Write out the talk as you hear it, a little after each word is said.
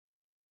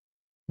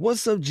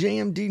What's up,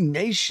 JMD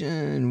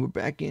Nation? We're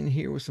back in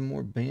here with some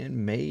more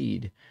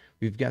Band-Maid.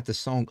 We've got the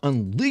song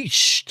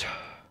Unleashed.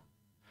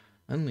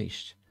 I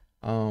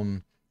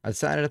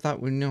decided, I thought,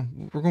 we're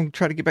going to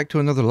try to get back to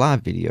another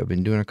live video. I've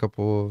been doing a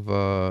couple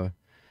of,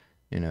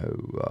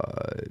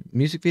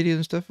 music videos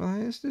and stuff.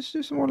 Let's do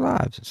some more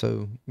lives.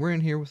 So we're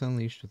in here with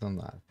Unleashed with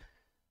Unlive.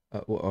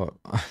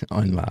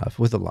 Unlive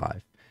with a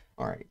live.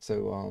 All right.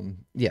 So,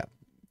 yeah.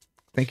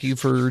 Thank you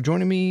for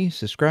joining me.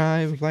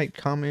 Subscribe, like,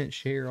 comment,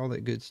 share, all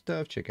that good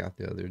stuff. Check out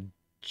the other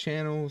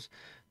channels,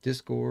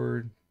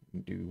 Discord,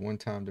 do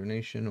one-time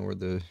donation or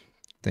the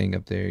thing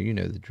up there. You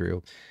know the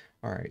drill.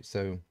 All right,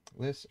 so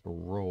let's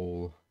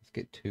roll. Let's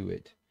get to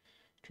it.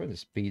 I'm trying to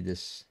speed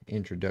this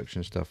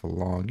introduction stuff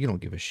along. You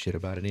don't give a shit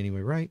about it anyway,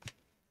 right?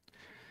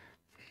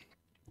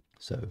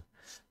 So,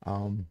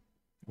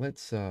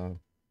 let's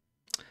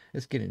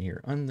get in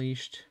here.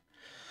 Unleashed.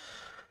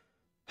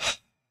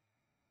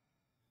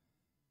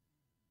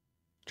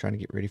 Trying to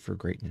get ready for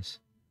greatness.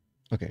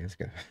 Okay, let's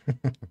go.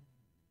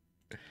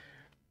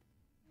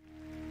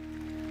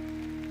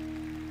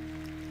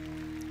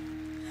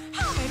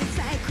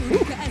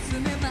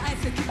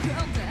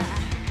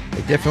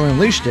 They definitely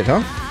unleashed it,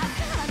 huh?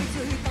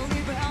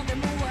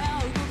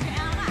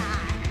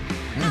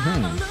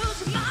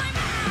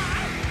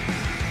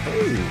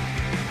 Oh.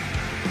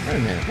 Wait a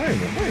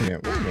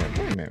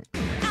minute.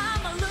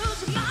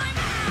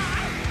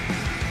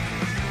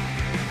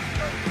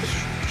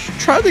 She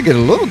tried to get a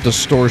little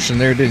distortion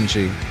there, didn't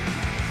she?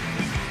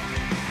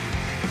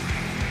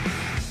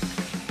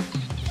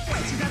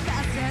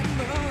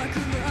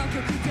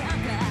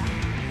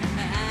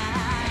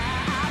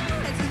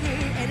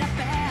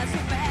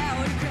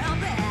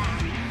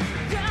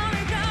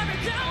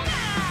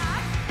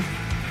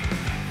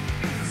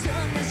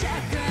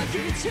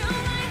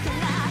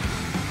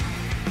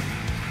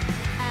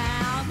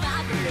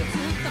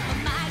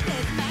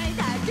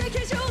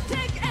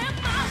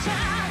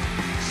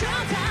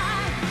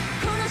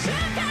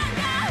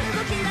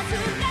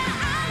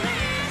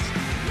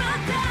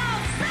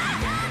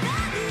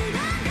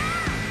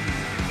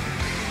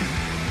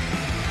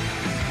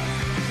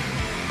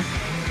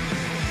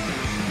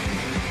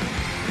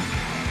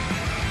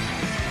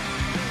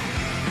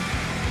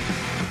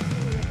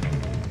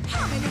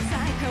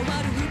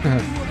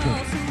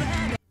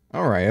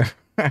 All right.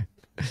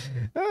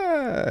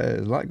 A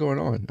lot going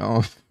on.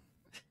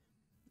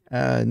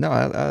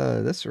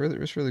 That's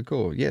really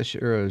cool. Yeah,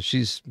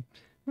 she's,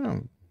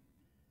 well,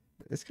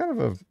 it's kind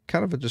of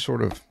a just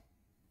sort of,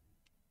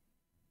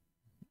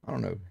 I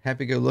don't know,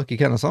 happy-go-lucky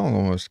kind of song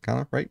almost, kind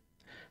of, right?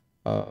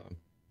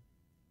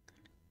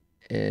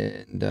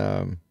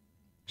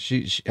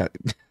 She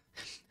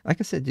like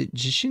I said, did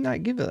she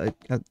not give a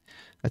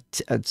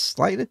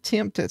slight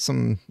attempt at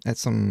some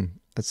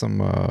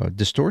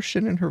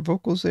distortion in her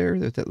vocals there?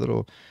 That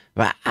little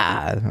like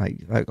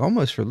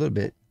almost for a little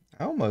bit,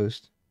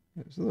 almost,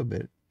 it was a little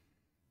bit.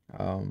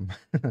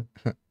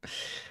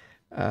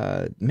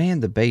 Man,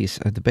 the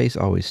bass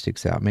always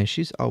sticks out, man.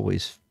 She's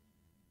always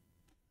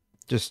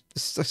just,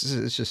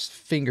 it's just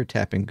finger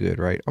tapping good,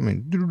 right? I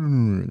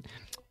mean,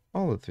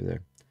 all through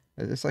there.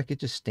 It's like it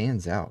just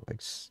stands out,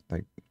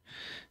 like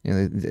you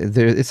know,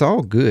 it's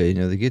all good. You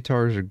know, the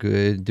guitars are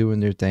good, doing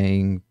their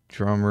thing.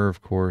 Drummer,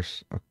 of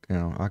course, you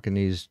know,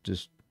 Akane's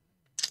just,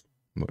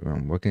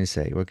 what can you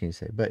say? What can you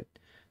say? But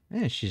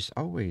man, she's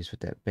always with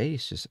that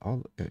bass. Just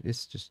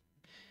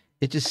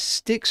it just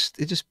sticks.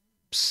 It just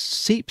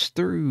seeps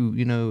through.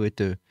 You know, at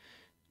the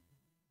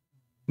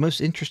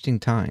most interesting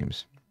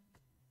times.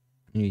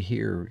 You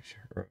hear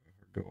her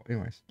go.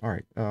 Anyways, all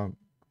right.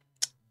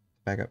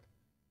 Back up,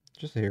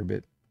 just a hair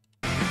bit.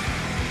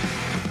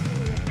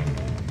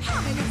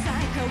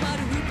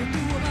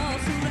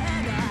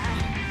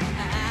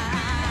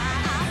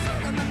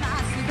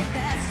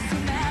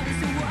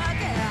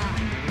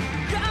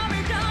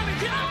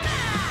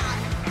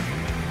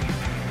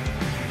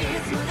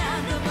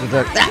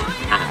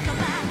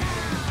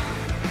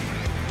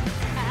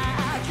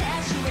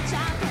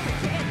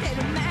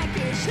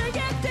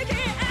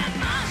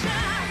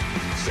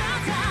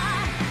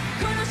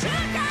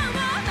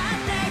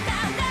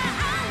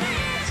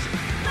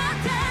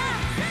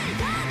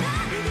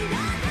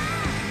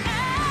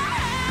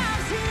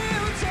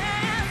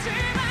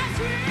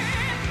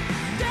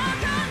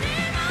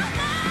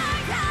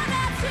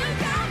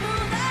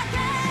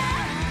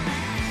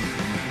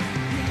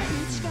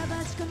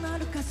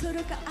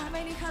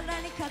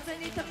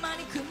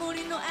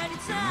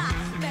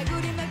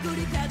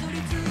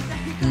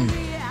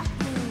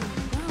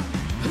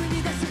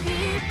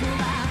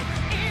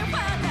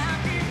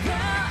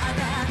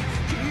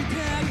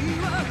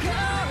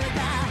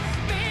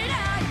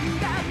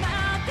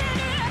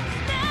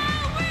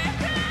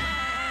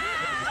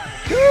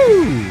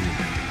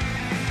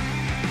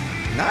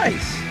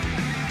 Nice.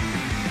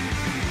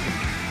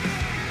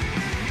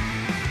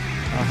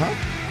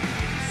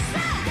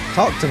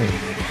 Talk to me.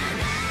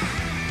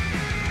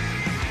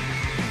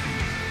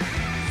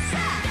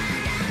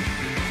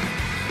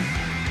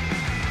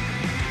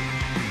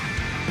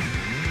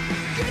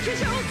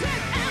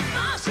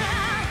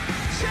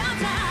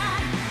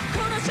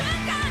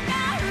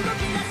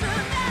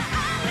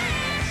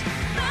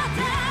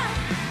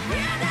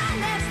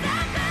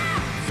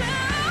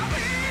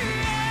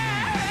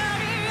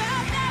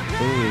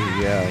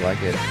 Yeah, I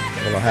like it.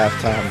 A little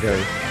halftime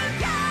go.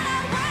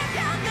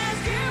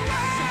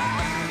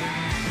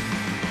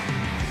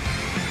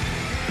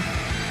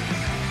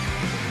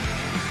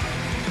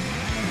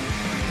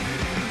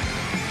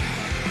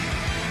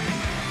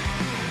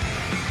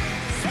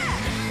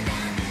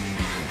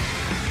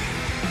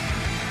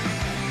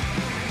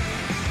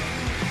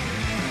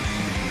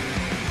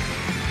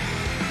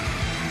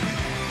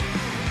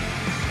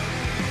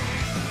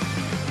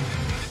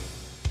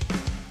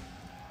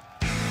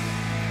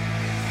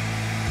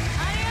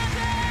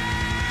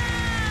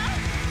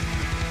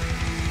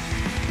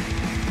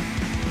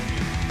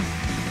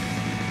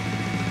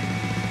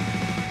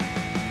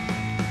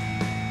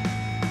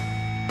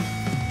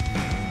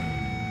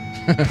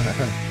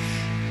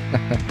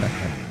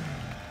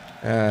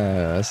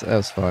 That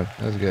was fun.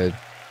 That was good.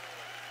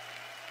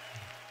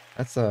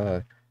 That's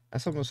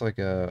almost like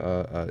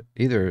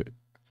either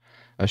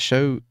a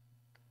show,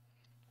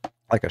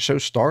 like a show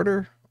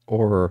starter,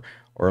 or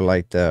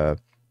like the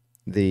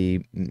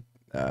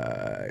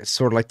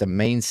sort of like the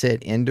main set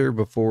ender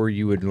before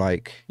you would,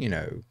 like, you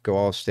know, go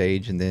off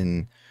stage and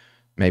then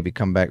maybe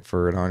come back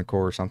for an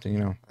encore or something, you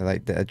know,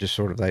 like that. Just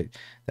sort of like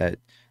that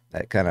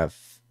kind of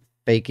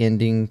fake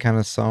ending kind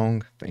of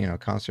song, you know,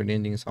 concert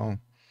ending song.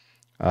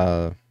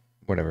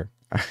 Whatever.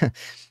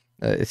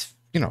 It's,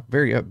 you know,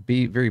 very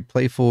upbeat, very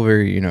playful,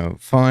 very, you know,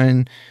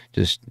 fun.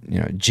 Just, you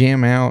know,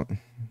 jam out.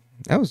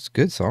 That was a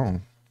good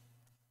song.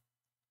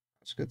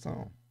 It's a good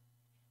song.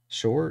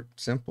 Short,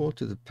 simple,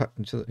 you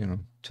know,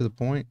 to the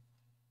point.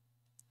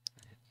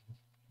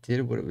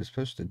 Did what it was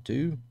supposed to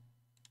do.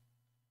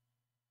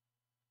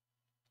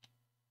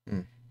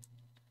 Hmm.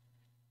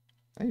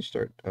 I need to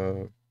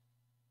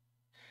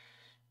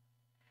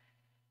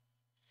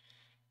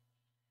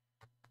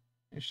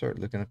start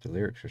looking up the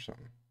lyrics or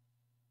something.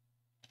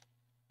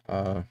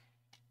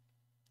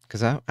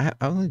 Because I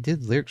only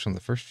did lyrics on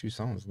the first few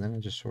songs, and then I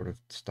just sort of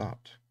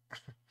stopped.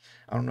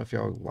 I don't know if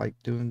y'all like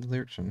doing the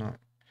lyrics or not.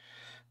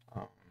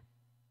 Um,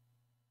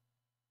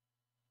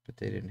 but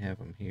they didn't have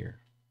them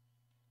here.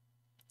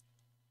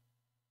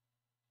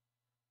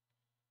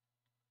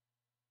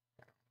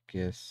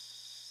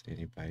 Guess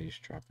anybody's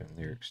dropping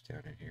lyrics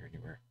down in here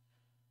anywhere.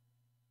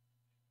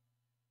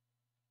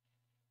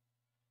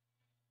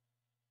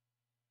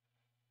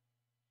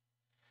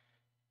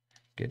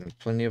 Getting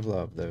plenty of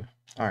love though.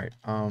 All right.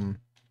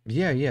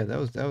 Yeah, that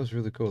was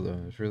really cool though.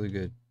 It was really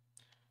good.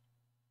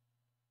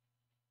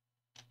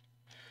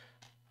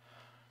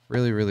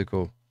 Really, really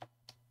cool.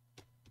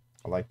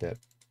 I like that.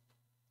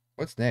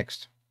 What's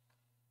next?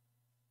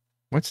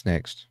 What's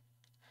next?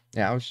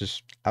 Yeah, I was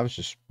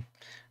just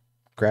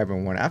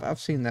grabbing one. I've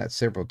seen that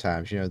several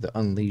times. You know, the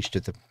unleashed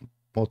at the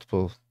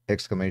multiple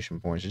exclamation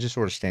points. It just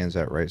sort of stands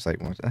out, right? It's like,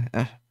 we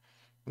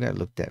gotta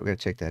look that. We gotta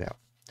check that out.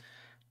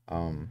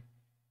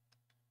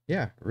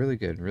 Yeah, really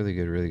good, really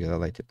good, really good. I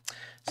liked it.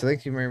 So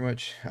thank you very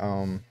much.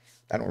 I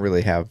don't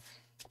really have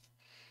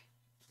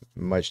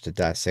much to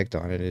dissect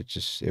on it. It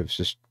was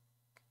just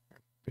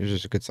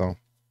a good song.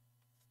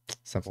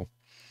 Simple.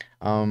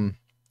 Um,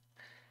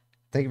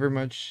 thank you very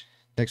much.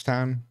 Next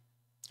time,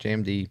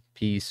 JMD,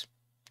 peace,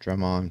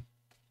 drum on.